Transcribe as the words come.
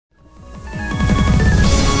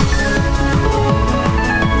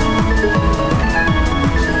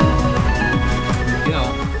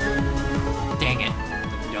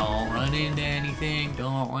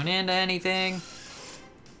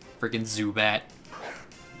Freaking Zubat.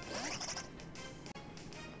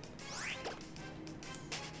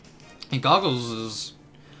 And Goggles is...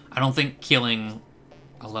 I don't think killing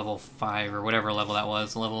a level 5 or whatever level that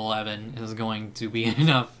was, level 11, is going to be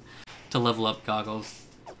enough to level up Goggles.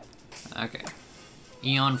 Okay.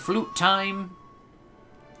 Eon Flute time!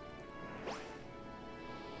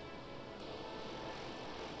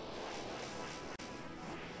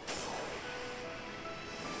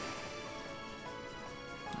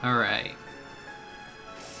 Alright.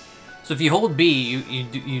 So if you hold B,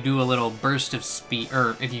 you do a little burst of speed,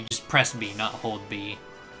 or if you just press B, not hold B.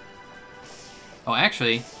 Oh,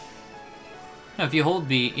 actually, no, if you hold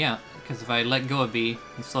B, yeah, because if I let go of B,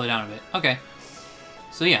 you slow down a bit. Okay.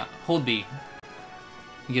 So yeah, hold B.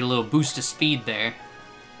 You get a little boost of speed there.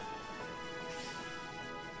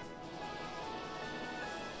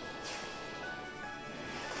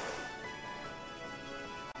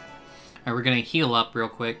 Alright, we're gonna heal up real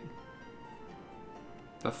quick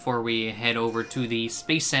before we head over to the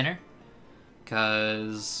Space Center,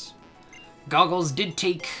 because Goggles did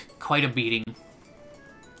take quite a beating.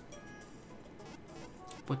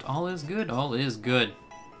 But all is good, all is good.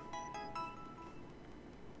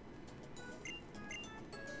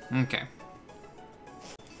 Okay.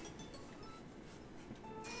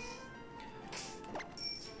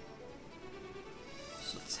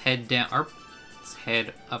 So let's head down, or let's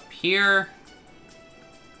head up here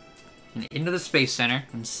and into the Space Center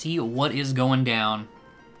and see what is going down.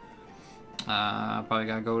 Probably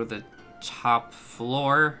gotta go to the top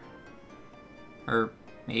floor. Or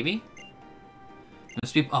maybe? You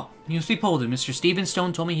must be poledoo. Mr. Steven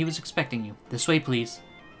Stone told me he was expecting you. This way, please.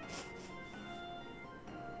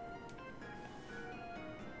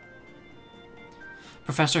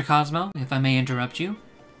 Professor Cosmo, if I may interrupt you.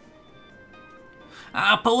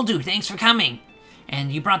 Poledoo, thanks for coming.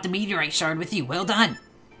 And you brought the meteorite shard with you. Well done.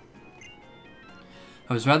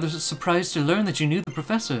 I was rather surprised to learn that you knew the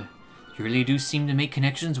Professor. You really do seem to make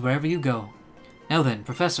connections wherever you go. Now then,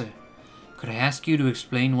 Professor, could I ask you to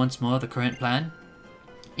explain once more the current plan?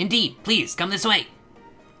 Indeed, please, come this way.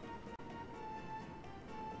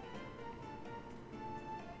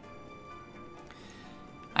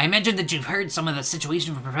 I imagine that you've heard some of the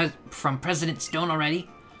situation from President Stone already.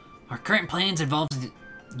 Our current plans involve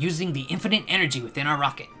using the infinite energy within our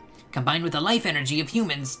rocket, combined with the life energy of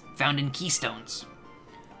humans found in keystones.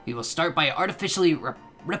 We will start by artificially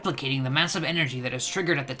replicating the massive energy that is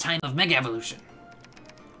triggered at the time of Mega Evolution.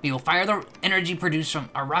 We will fire the energy produced from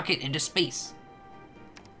our rocket into space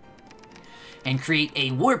and create a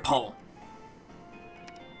warp hole.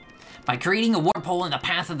 By creating a warp hole in the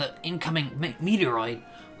path of the incoming meteoroid,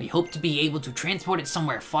 we hope to be able to transport it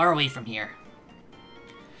somewhere far away from here.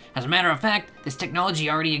 As a matter of fact, this technology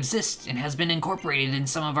already exists and has been incorporated in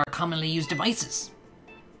some of our commonly used devices.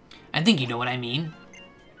 I think you know what I mean.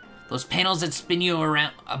 Those panels that spin you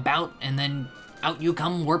around about and then out you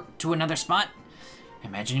come warp to another spot?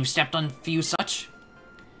 Imagine you stepped on a few such.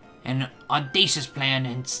 An audacious plan,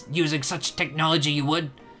 and using such technology you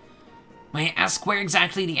would. May I ask where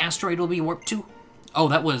exactly the asteroid will be warped to? Oh,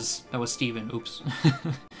 that was Steven. Oops.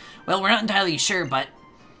 Well, we're not entirely sure, but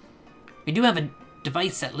we do have a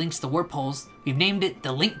device that links the warp holes. We've named it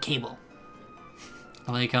the link cable.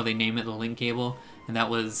 I like how they name it the link cable, and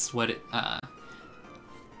that was what it,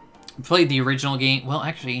 played the original game. Well,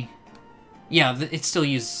 actually, yeah, it still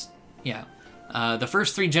used, yeah. The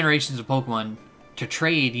first 3 generations of Pokemon, to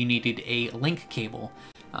trade, you needed a link cable.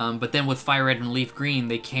 But then with Fire Red and Leaf Green,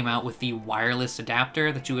 they came out with the wireless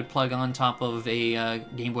adapter that you would plug on top of a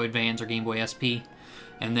Game Boy Advance or Game Boy SP.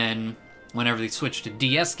 And then whenever they switched to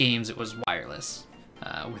DS games, it was wireless,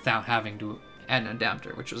 without having to add an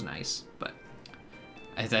adapter, which was nice. But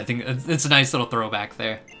I think it's a nice little throwback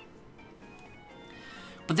there.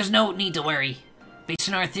 But there's no need to worry. Based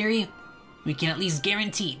on our theory, we can at least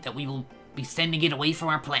guarantee that we will be sending it away from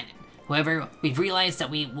our planet. However, we've realized that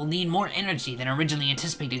we will need more energy than originally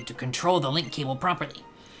anticipated to control the link cable properly.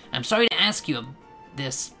 I'm sorry to ask you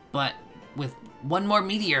this, but with one more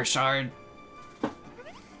meteor shard...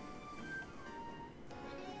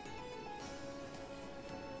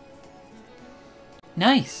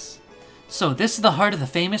 Nice! So this is the heart of the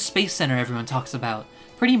famous Space Center everyone talks about.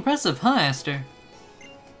 Pretty impressive, huh, Aster?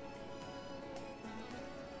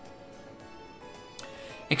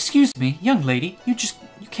 Excuse me, young lady, you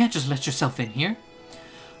can't just let yourself in here.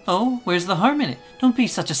 Oh, where's the harm in it? Don't be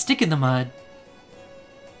such a stick in the mud.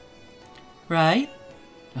 Right?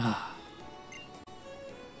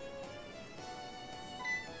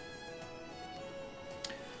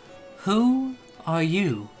 Who are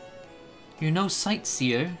you? You're no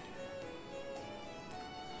sightseer.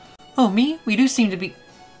 Oh, me? We do seem to be...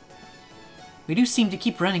 We do seem to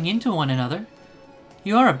keep running into one another.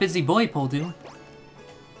 You are a busy boy, poledoo.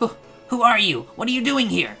 Who are you? What are you doing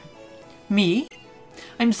here? Me?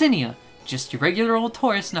 I'm Zinnia, just your regular old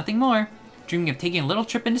tourist, nothing more. Dreaming of taking a little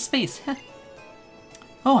trip into space.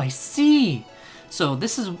 Oh, I see. So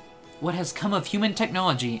this is what has come of human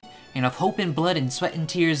technology, and of hope and blood and sweat and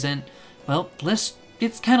tears and, well, the list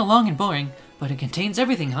gets kind of long and boring, but it contains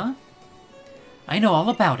everything, huh? I know all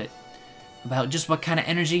about it. About just what kind of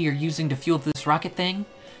energy you're using to fuel this rocket thing,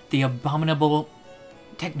 the abominable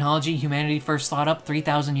technology humanity first thought up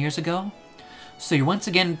 3,000 years ago. So you're once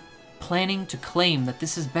again planning to claim that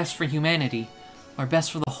this is best for humanity, or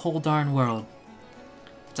best for the whole darn world.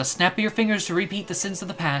 It's a snap of your fingers to repeat the sins of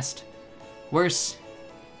the past. Worse,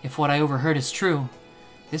 if what I overheard is true,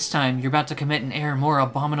 this time you're about to commit an error more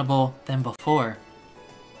abominable than before.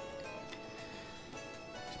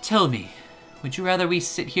 Tell me, would you rather we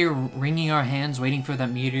sit here wringing our hands waiting for that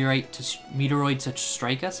meteoroid to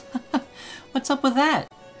strike us? What's up with that?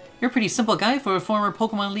 You're a pretty simple guy for a former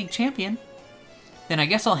Pokemon League champion. Then I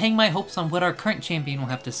guess I'll hang my hopes on what our current champion will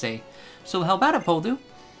have to say. So how about it, poledoo?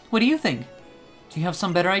 What do you think? Do you have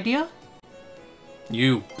some better idea?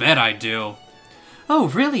 You bet I do. Oh,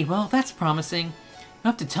 really? Well, that's promising. You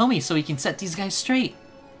have to tell me so we can set these guys straight.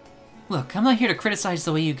 Look, I'm not here to criticize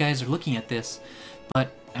the way you guys are looking at this,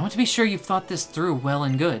 but I want to be sure you've thought this through well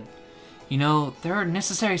and good. You know, there are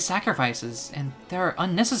necessary sacrifices, and there are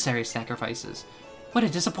unnecessary sacrifices. What a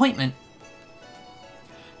disappointment.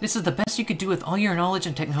 This is the best you could do with all your knowledge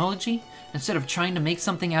and technology? Instead of trying to make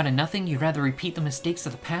something out of nothing, you'd rather repeat the mistakes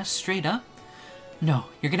of the past straight up? No,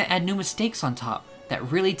 you're gonna add new mistakes on top. That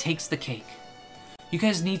really takes the cake. You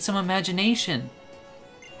guys need some imagination.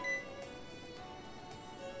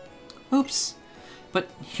 Oops. But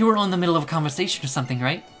you were in the middle of a conversation or something,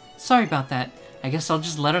 right? Sorry about that. I guess we'll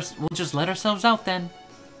just let ourselves out then.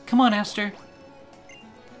 Come on, Aster.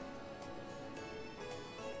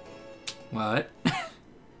 What?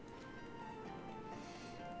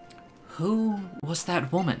 Who was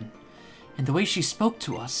that woman? And the way she spoke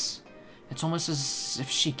to us, it's almost as if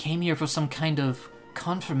she came here for some kind of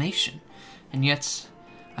confirmation. And yet,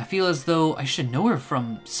 I feel as though I should know her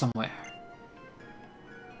from somewhere.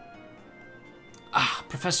 Ah,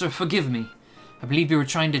 Professor, forgive me. I believe you were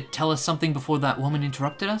trying to tell us something before that woman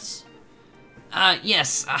interrupted us?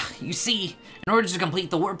 Yes. You see, in order to complete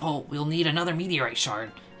the warp-hole, we'll need another meteorite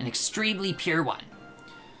shard, an extremely pure one.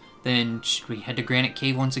 Then, should we head to Granite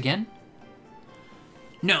Cave once again?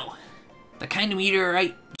 No. The kind of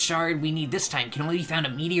meteorite shard we need this time can only be found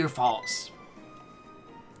at Meteor Falls.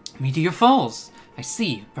 Meteor Falls! I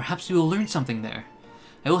see. Perhaps we will learn something there.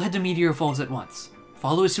 I will head to Meteor Falls at once.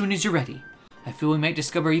 Follow as soon as you're ready. I feel we might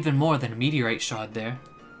discover even more than a meteorite shard there.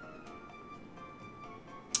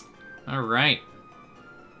 Alright.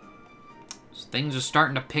 So things are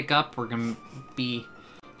starting to pick up. We're going to be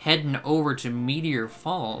heading over to Meteor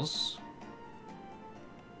Falls.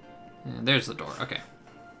 And there's the door. Okay.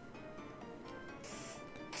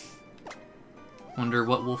 Wonder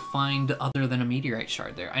what we'll find other than a meteorite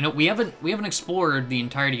shard there. I know we haven't explored the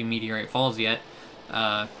entirety of Meteorite Falls yet,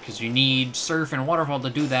 because you need Surf and Waterfall to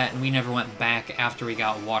do that, and we never went back after we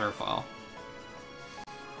got Waterfall.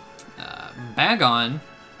 Bagon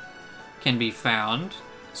can be found,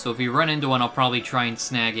 so if we run into one, I'll probably try and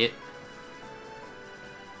snag it.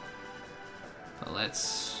 But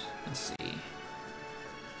let's see.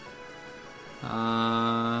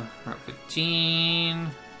 Route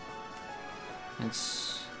 15.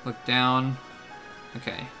 Let's look down.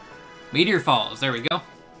 Okay. Meteor Falls, there we go.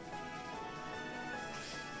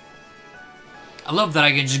 I love that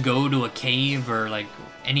I can just go to a cave or, like,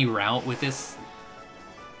 any route with this.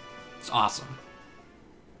 It's awesome.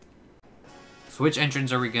 So which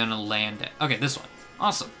entrance are we gonna land at? Okay, this one.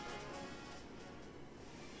 Awesome.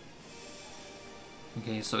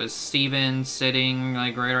 Okay, so is Steven sitting,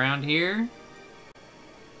 like, right around here?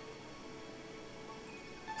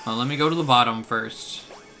 Well, let me go to the bottom first.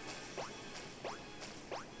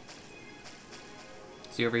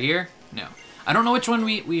 See over here? No. I don't know which one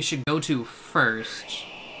we should go to first.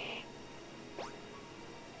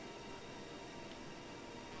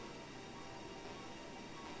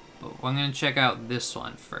 But I'm gonna check out this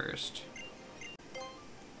one first.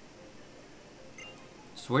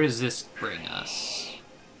 So where does this bring us?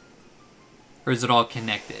 Or is it all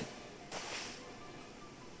connected?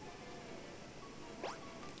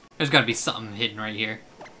 There's gotta be something hidden right here.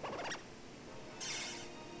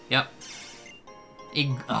 Yep.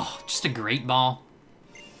 Just a great ball.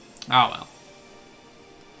 Oh well.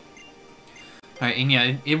 Alright, and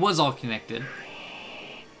yeah, it was all connected.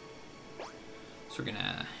 So we're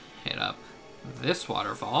gonna hit up this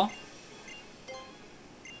waterfall.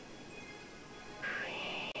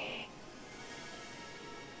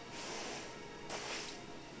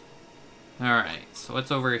 Alright, so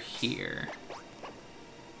what's over here?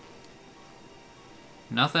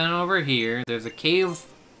 Nothing over here. There's a cave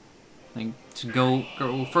like, to go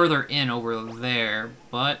further in over there,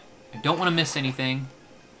 but I don't want to miss anything.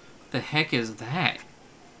 What the heck is that?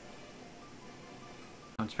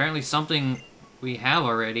 It's apparently something we have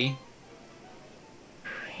already.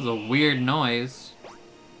 It's a weird noise.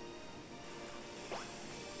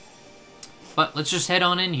 But let's just head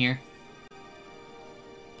on in here.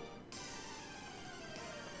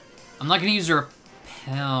 I'm not gonna use a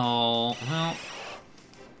repel. Well,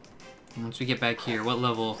 once we get back here, what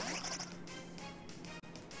level?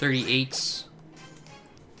 38.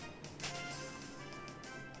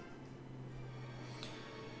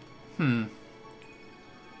 Can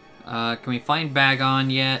we find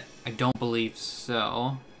Bagon yet? I don't believe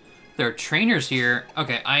so. There are trainers here.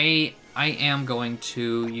 Okay, I am going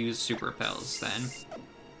to use Super Repels then.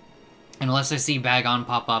 Unless I see Bagon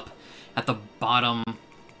pop up at the bottom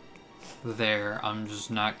there, I'm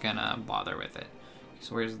just not gonna bother with it.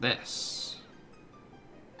 So where's this?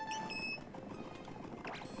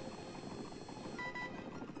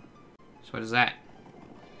 So what is that?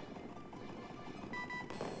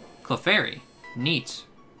 Clefairy. Neat.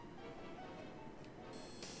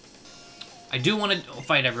 I do want to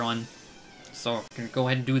fight everyone, so I'm gonna go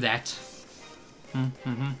ahead and do that.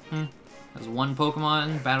 There's one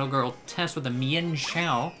Pokemon, Battle Girl Test with a Mian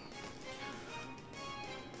Xiao.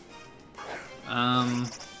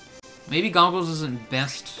 Maybe Goggles isn't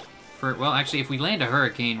best for... Well, actually, if we land a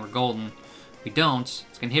Hurricane, we're golden. If we don't,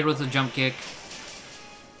 it's gonna hit with a Jump Kick.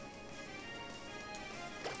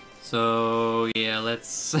 So, yeah,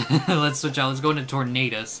 let's let's switch out. Let's go into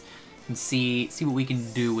Tornadus and see what we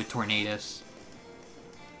can do with Tornadus.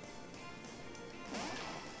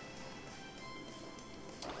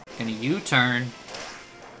 Gonna U-turn.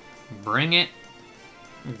 Bring it.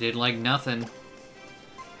 Did like nothing.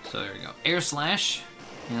 So there we go. Air Slash.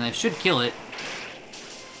 And that should kill it.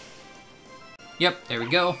 Yep, there we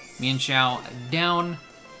go. Mian Xiao down.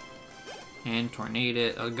 And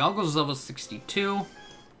Tornado. Goggles level 62.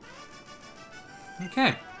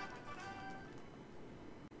 Okay.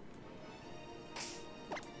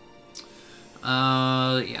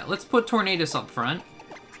 Yeah, let's put Tornadus up front.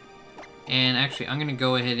 And actually, I'm gonna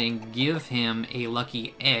go ahead and give him a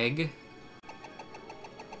lucky egg.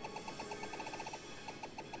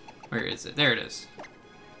 Where is it? There it is.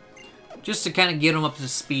 Just to kind of get him up to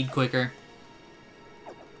speed quicker.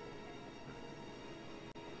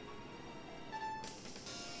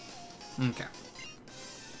 Okay.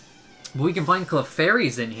 But we can find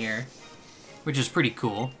Clefairies in here, which is pretty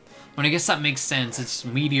cool. But I guess that makes sense. It's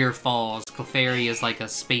Meteor Falls. Clefairy is like a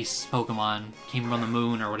space Pokemon. Came from the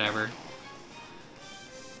moon or whatever.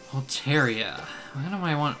 Altaria. What do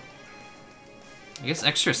I want? I guess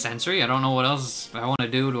extra sensory? I don't know what else I want to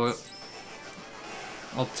do to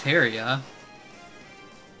Altaria.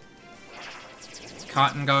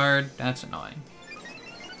 Cotton Guard. That's annoying.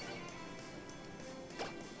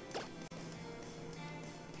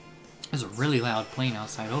 There's a really loud plane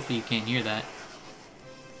outside. Hopefully you can't hear that.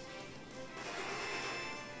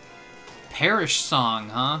 Perish Song,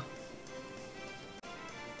 huh?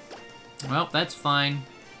 Well, that's fine.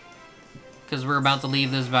 Because we're about to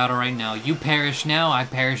leave this battle right now. You perish now, I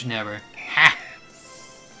perish never. Ha!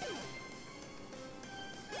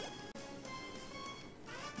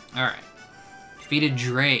 Alright. Defeated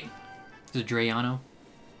Dre. Is it Drayano?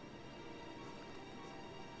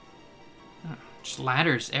 Oh, just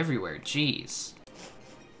ladders everywhere, jeez.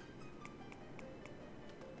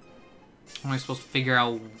 How am I supposed to figure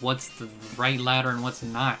out what's the right ladder and what's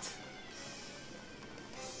not?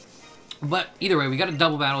 But either way, we got a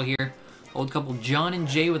double battle here. Old couple John and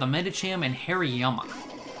Jay with a Medicham and Hariyama.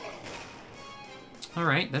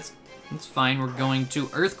 Alright, that's fine. We're going to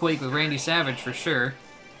Earthquake with Randy Savage for sure.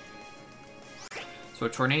 So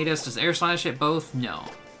Tornadus, does Air Slash hit both? No.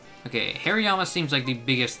 Okay, Hariyama seems like the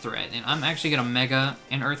biggest threat, and I'm actually gonna Mega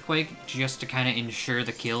an Earthquake just to kind of ensure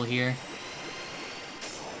the kill here.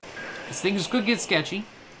 This thing could get sketchy.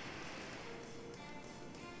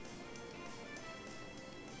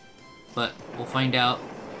 But we'll find out.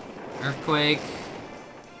 Earthquake.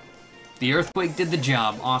 The Earthquake did the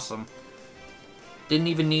job. Awesome. Didn't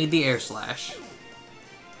even need the Air Slash.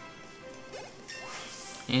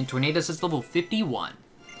 And Tornadus is level 51.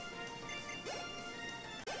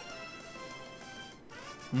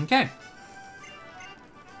 Okay.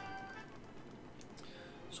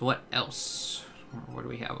 So what else? What do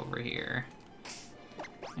we have over here?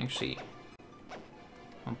 Actually,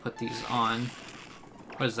 I'll put these on.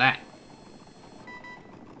 What is that?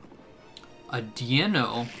 A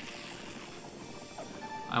Dieno.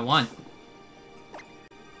 I want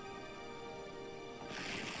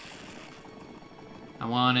I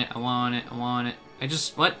want it, I want it, I want it. I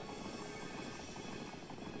just, what?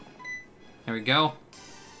 There we go.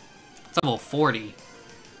 It's level 40.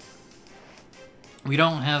 We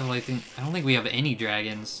don't have, I don't think we have any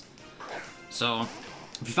dragons. So,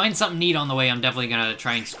 if you find something neat on the way, I'm definitely gonna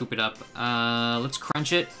try and scoop it up. Let's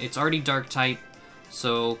crunch it. It's already dark type,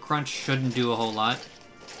 so crunch shouldn't do a whole lot.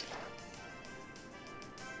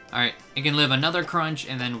 Alright, it can live another crunch,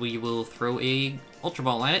 and then we will throw a Ultra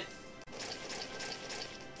Ball at it.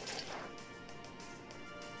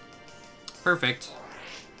 Perfect.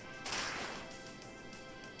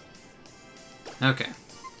 Okay.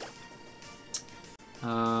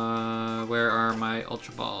 Where are my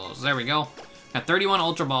Ultra Balls? There we go. Got 31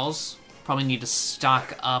 Ultra Balls. Probably need to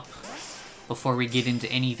stock up before we get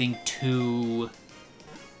into anything too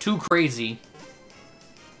crazy.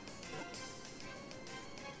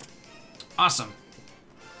 Awesome.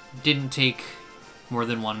 Didn't take more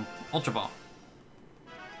than one Ultra Ball.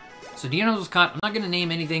 So Deonos was caught. I'm not going to name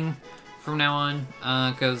anything from now on,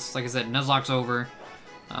 because, like I said, Nuzlocke's over.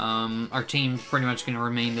 Our team's pretty much going to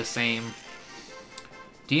remain the same.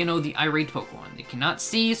 Deono, the irate Pokemon. They cannot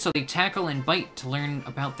see, so they tackle and bite to learn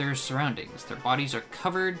about their surroundings. Their bodies are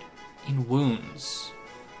covered in wounds.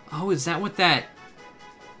 Oh, is that what that...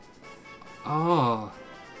 Oh.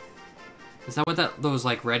 Is that what those,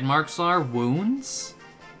 like, red marks are? Wounds?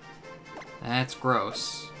 That's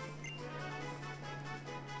gross.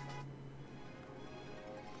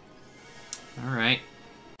 Alright.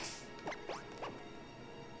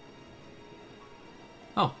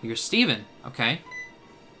 Oh, you're Steven. Okay.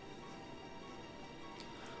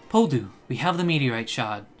 Poledoo, we have the meteorite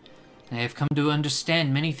shard, and I have come to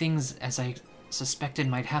understand many things as I suspected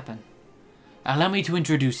might happen. Allow me to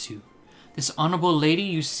introduce you. This honorable lady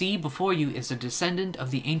you see before you is a descendant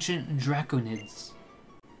of the ancient Draconids.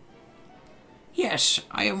 Yes,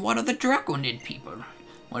 I am one of the Draconid people.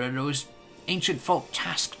 One of those ancient folk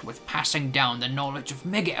tasked with passing down the knowledge of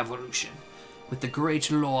Mega Evolution, with the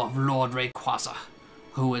great law of Lord Rayquaza,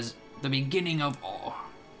 who was the beginning of all.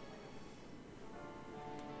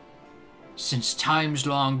 Since times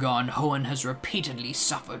long gone, Hoenn has repeatedly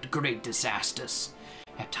suffered great disasters.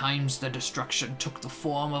 At times the destruction took the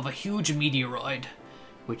form of a huge meteoroid,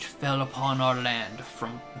 which fell upon our land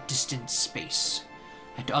from distant space.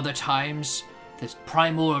 At other times, the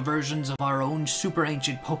primal versions of our own super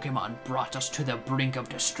ancient Pokemon brought us to the brink of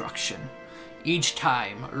destruction. Each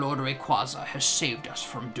time, Lord Rayquaza has saved us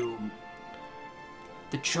from doom.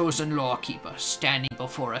 The chosen lawkeeper, standing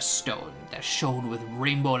before a stone that shone with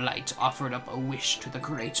rainbow light, offered up a wish to the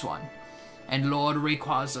Great One, and Lord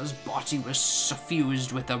Rayquaza's body was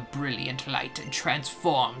suffused with a brilliant light and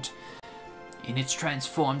transformed. In its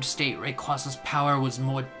transformed state, Rayquaza's power was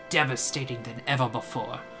more devastating than ever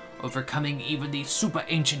before, overcoming even the super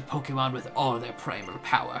ancient Pokemon with all their primal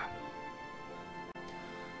power.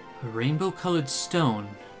 A rainbow-colored stone,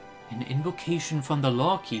 an invocation from the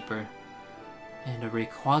lawkeeper, and a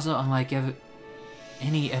Rayquaza unlike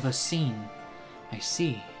any ever seen. I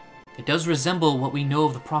see. It does resemble what we know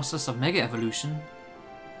of the process of Mega Evolution.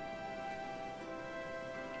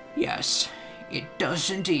 Yes, it does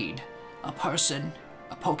indeed. A person,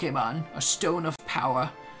 a Pokemon, a stone of power,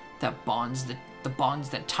 that bonds the bonds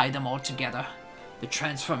that tie them all together. The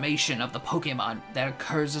transformation of the Pokemon that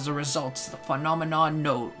occurs as a result of the phenomenon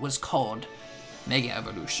was called Mega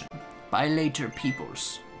Evolution by later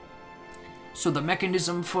peoples. So the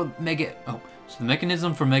mechanism for Mega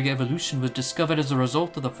Evolution was discovered as a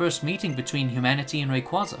result of the first meeting between humanity and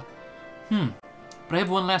Rayquaza. But I have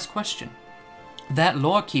one last question. That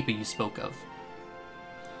lawkeeper you spoke of.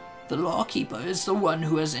 The lawkeeper is the one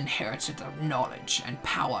who has inherited the knowledge and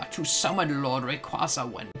power to summon Lord Rayquaza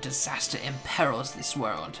when disaster imperils this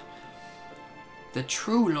world. The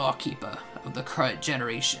true lawkeeper of the current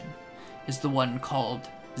generation is the one called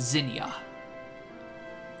Zinnia.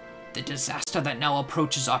 The disaster that now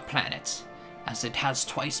approaches our planet, as it has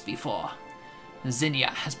twice before,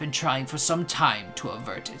 Zinnia has been trying for some time to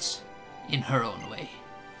avert it, in her own way.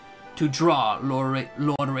 To draw Lord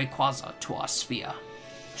Rayquaza to our sphere,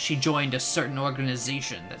 she joined a certain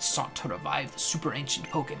organization that sought to revive the super ancient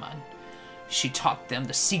Pokemon. She taught them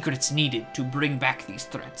the secrets needed to bring back these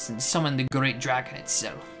threats and summon the great dragon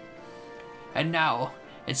itself. And now,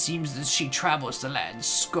 it seems that she travels the land,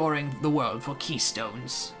 scouring the world for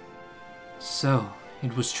keystones. So,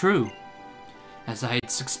 it was true. As I had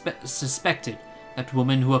suspected, that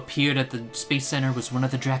woman who appeared at the Space Center was one of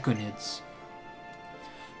the Draconids.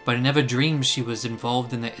 But I never dreamed she was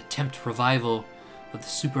involved in the attempt revival of the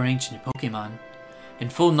super ancient Pokemon. In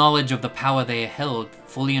full knowledge of the power they held,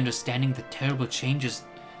 fully understanding the terrible changes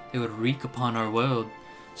they would wreak upon our world,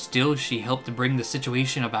 Still, she helped bring the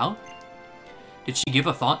situation about? Did she give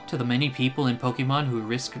a thought to the many people in Pokemon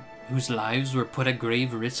whose lives were put at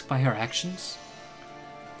grave risk by her actions?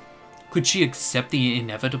 Could she accept the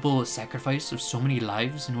inevitable sacrifice of so many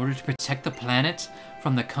lives in order to protect the planet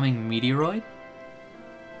from the coming meteoroid?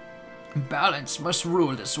 Balance must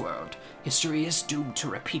rule this world. History is doomed to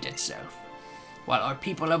repeat itself. While our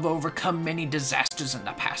people have overcome many disasters in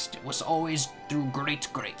the past, it was always through great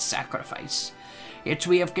sacrifice. Yet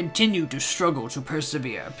we have continued to struggle to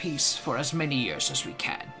persevere peace for as many years as we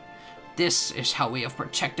can. This is how we have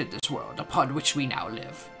protected this world upon which we now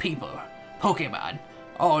live. People, Pokemon,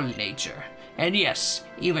 all nature, and yes,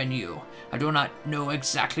 even you. I do not know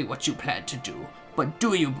exactly what you plan to do, but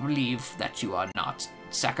do you believe that you are not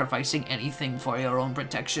sacrificing anything for your own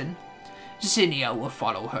protection? Zinnia will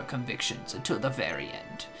follow her convictions until the very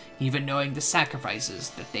end, even knowing the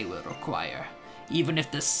sacrifices that they will require, even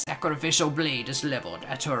if the sacrificial blade is leveled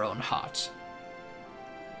at her own heart.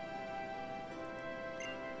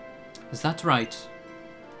 Is that right?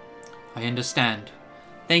 I understand.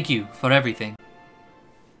 Thank you for everything.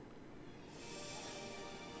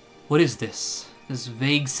 What is this? This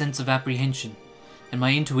vague sense of apprehension, and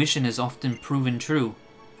my intuition has often proven true.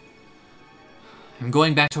 I'm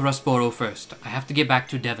going back to Rustboro first. I have to get back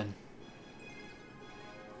to Devon.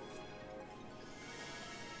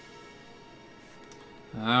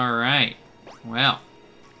 Alright. Well.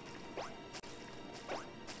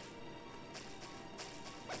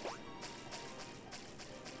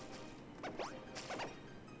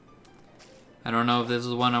 I don't know if this is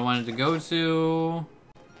the one I wanted to go to.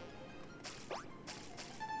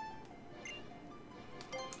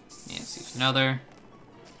 Yeah, see another.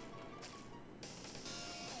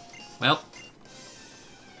 Well.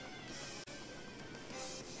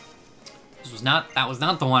 That was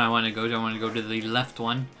not the one I wanted to go to. I wanted to go to the left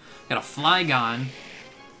one. Got a Flygon.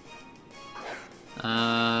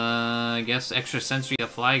 I guess extra sensory to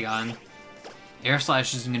Flygon. Air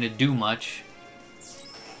Slash isn't gonna do much.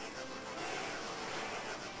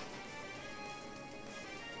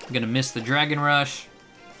 I'm gonna miss the Dragon Rush.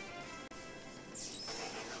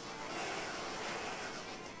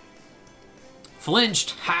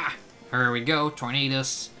 Flinched! Ha! There we go.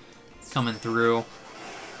 Tornadus coming through.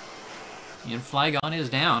 And Flygon is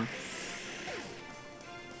down.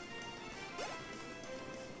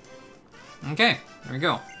 Okay, there we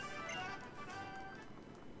go.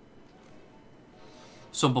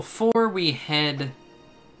 So before we head...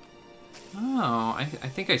 Oh, I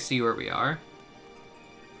think I see where we are.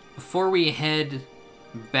 Before we head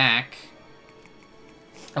back,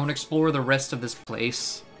 I want to explore the rest of this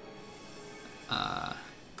place.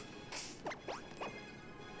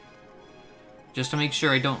 Just to make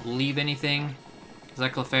sure I don't leave anything. Is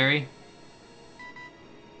that Clefairy?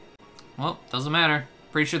 Well, doesn't matter.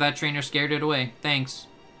 Pretty sure that trainer scared it away. Thanks.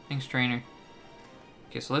 Thanks, trainer.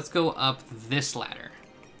 Okay, so let's go up this ladder.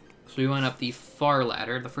 So we went up the far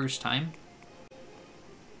ladder the first time.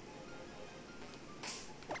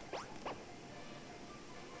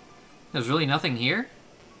 There's really nothing here?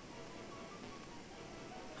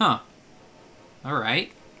 Huh.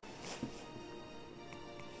 Alright.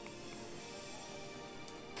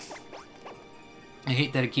 I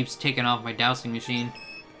hate that it keeps taking off my dowsing machine.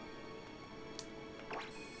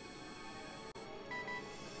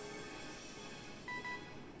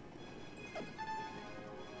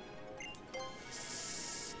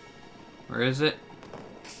 Where is it?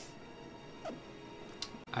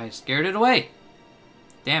 I scared it away.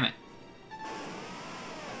 Damn it.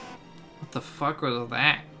 What the fuck was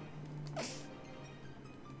that?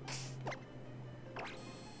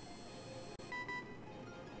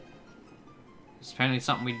 It's apparently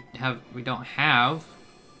something we don't have.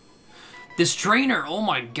 This trainer, oh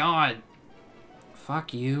my god.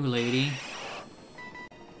 Fuck you, lady.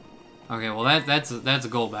 Okay, well that's a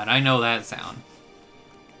Golbat. I know that sound.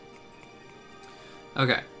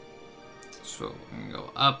 Okay. So we can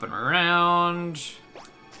go up and around.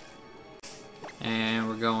 And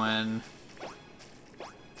we're going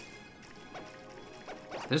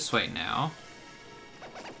this way now.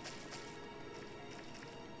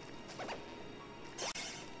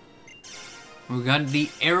 We got the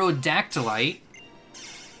Aerodactylite.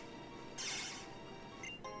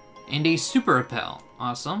 And a Super Repel.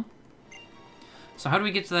 Awesome. So how do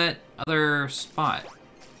we get to that other spot?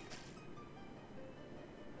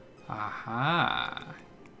 Aha.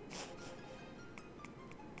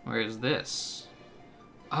 Where is this?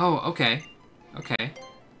 Oh, okay. Okay.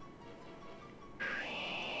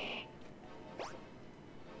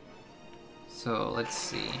 So, let's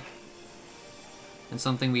see. And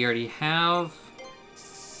something we already have.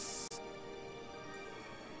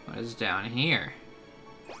 What is down here?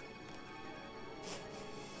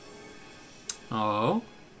 Oh.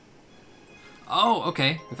 Oh,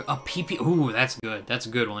 okay. A PP. Ooh, that's good. That's a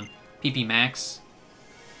good one. PP Max.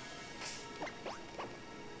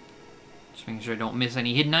 Just making sure I don't miss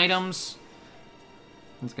any hidden items.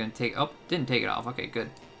 It's gonna take. Oh, didn't take it off. Okay, good.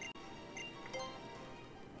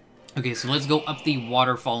 Okay, so let's go up the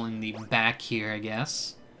waterfall in the back here, I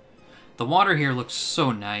guess. The water here looks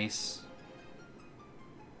so nice.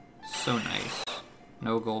 So nice.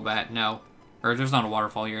 No Golbat, no. Or there's not a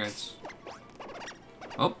waterfall here, it's...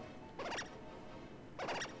 Oh.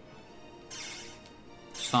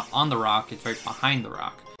 It's not on the rock, it's right behind the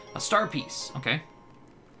rock. A star piece, okay.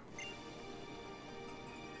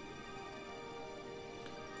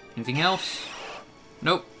 Anything else?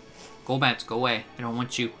 Nope. Golbats, go away. I don't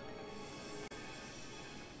want you.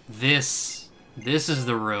 This is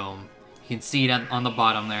the room. You can see it on the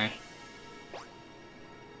bottom there.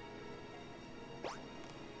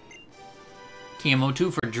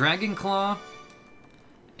 TMO2 for Dragon Claw.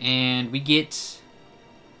 And we get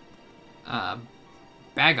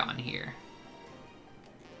Bagon here.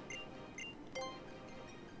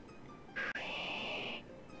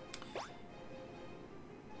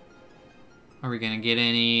 Are we gonna get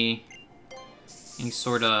any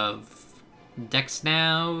sort of Dex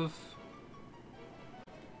Nav?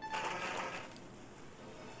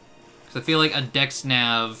 Because I feel like a Dex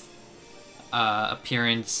Nav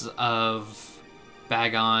appearance of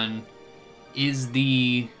Bagon is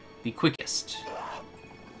the quickest.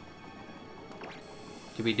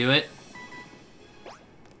 Did we do it?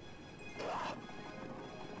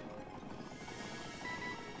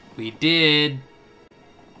 We did.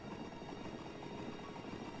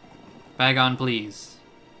 Bagon, please.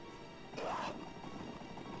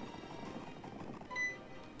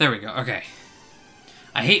 There we go, okay.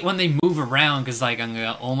 I hate when they move around, because, like, I'm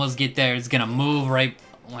gonna almost get there, it's gonna move right,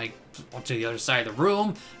 like, to the other side of the room.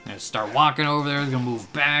 I'm gonna start walking over there, it's gonna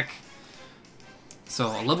move back. So,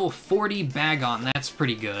 a level 40 Bagon, that's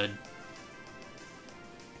pretty good.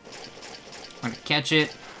 I'm gonna catch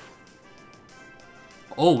it.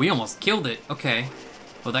 Oh, we almost killed it, okay.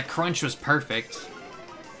 Well, that crunch was perfect.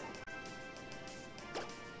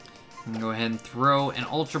 I'm gonna go ahead and throw an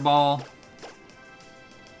Ultra Ball.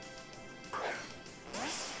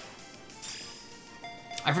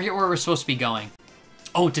 I forget where we're supposed to be going.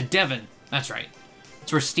 Oh, to Devon. That's right.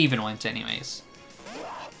 That's where Steven went anyways.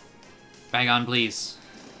 Bagon, please.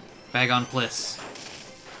 Bagon, please.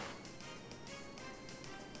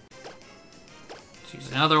 Let's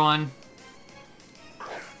use another one.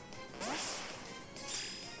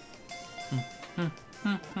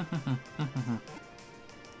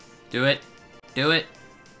 Do it. Do it.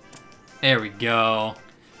 There we go.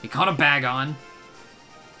 We caught a Bagon.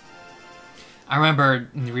 I remember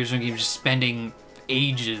in the original game just spending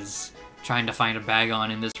ages trying to find a Bagon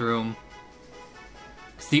in this room.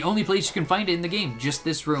 It's the only place you can find it in the game, just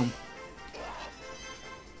this room.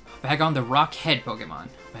 Bagon, the rock head Pokemon.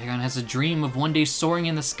 Bagon has a dream of one day soaring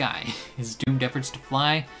in the sky. His doomed efforts to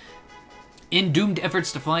fly. In doomed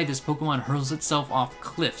efforts to fly, this Pokemon hurls itself off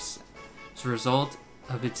cliffs. As a result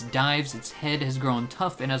of its dives, its head has grown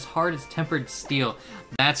tough and as hard as tempered steel.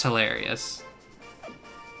 That's hilarious.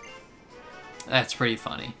 That's pretty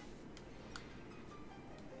funny.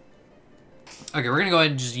 Okay, we're gonna go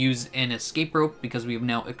ahead and just use an escape rope because we have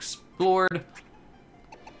now explored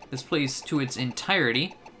this place to its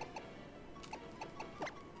entirety.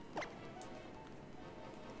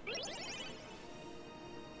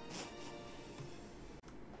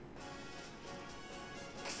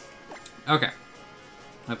 Okay.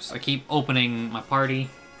 Oops, I keep opening my party.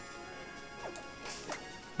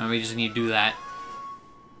 And we just need to do that.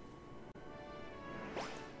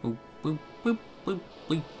 Boop, boop, boop, boop,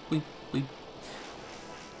 boop, boop, boop.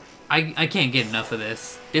 I can't get enough of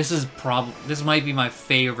this. This might be my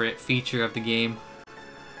favorite feature of the game.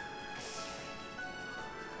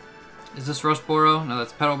 Is this Rustboro? No,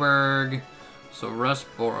 that's Petalburg. So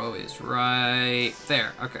Rustboro is right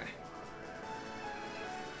there. Okay.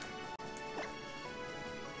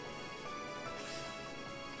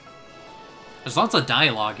 There's lots of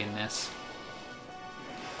dialogue in this.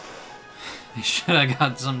 I should have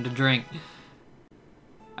got something to drink.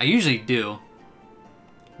 I usually do.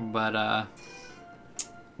 But, I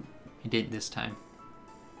didn't this time.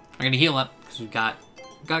 I'm gonna heal up, because we got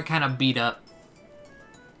kind of beat up.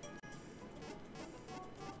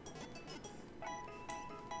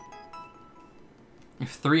 We have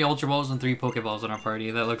 3 Ultra Balls and 3 Pokeballs in our party.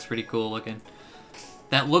 That looks pretty cool looking.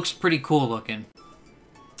 That looks pretty cool looking.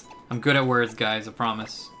 I'm good at words, guys, I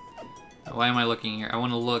promise. Why am I looking here? I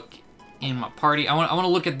want to look in my party. I want to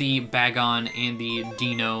look at the Bagon and the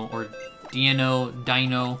Dino, or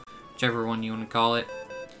Dino, whichever one you want to call it.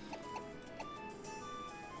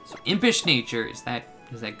 So impish nature, is that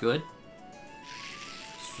good?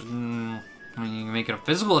 I mean, you can make it a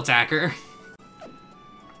physical attacker,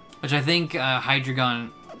 which I think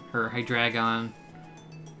Hydreigon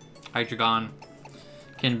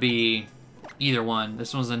can be either one.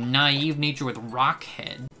 This one's a naive nature with Rock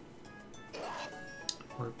Head,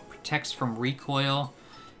 or protects from recoil,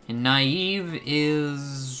 and naive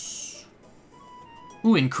is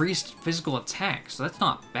increased physical attack, so that's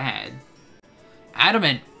not bad.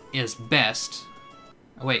 Adamant is best.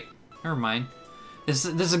 Oh, wait, never mind.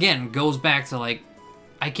 This again goes back to, like,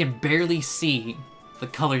 I can barely see the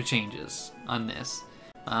color changes on this.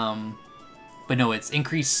 But no, it's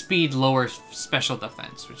increased speed, lower special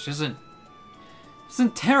defense, which isn't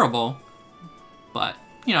terrible, but,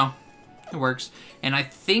 you know, it works. And I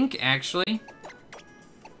think, actually,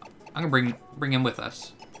 I'm gonna bring him with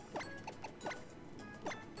us.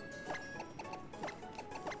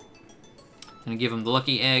 I'm gonna give him the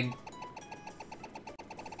lucky egg.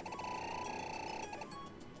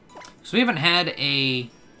 So we haven't had a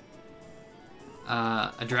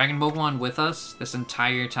dragon Pokemon with us this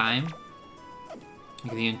entire time.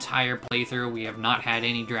 Like, the entire playthrough, we have not had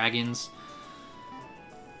any dragons.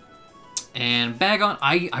 And Bagon,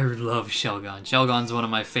 I love Shelgon. Shelgon's one of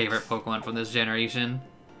my favorite Pokemon from this generation.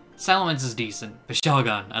 Salamence is decent, but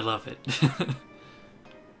Shelgon, I love it.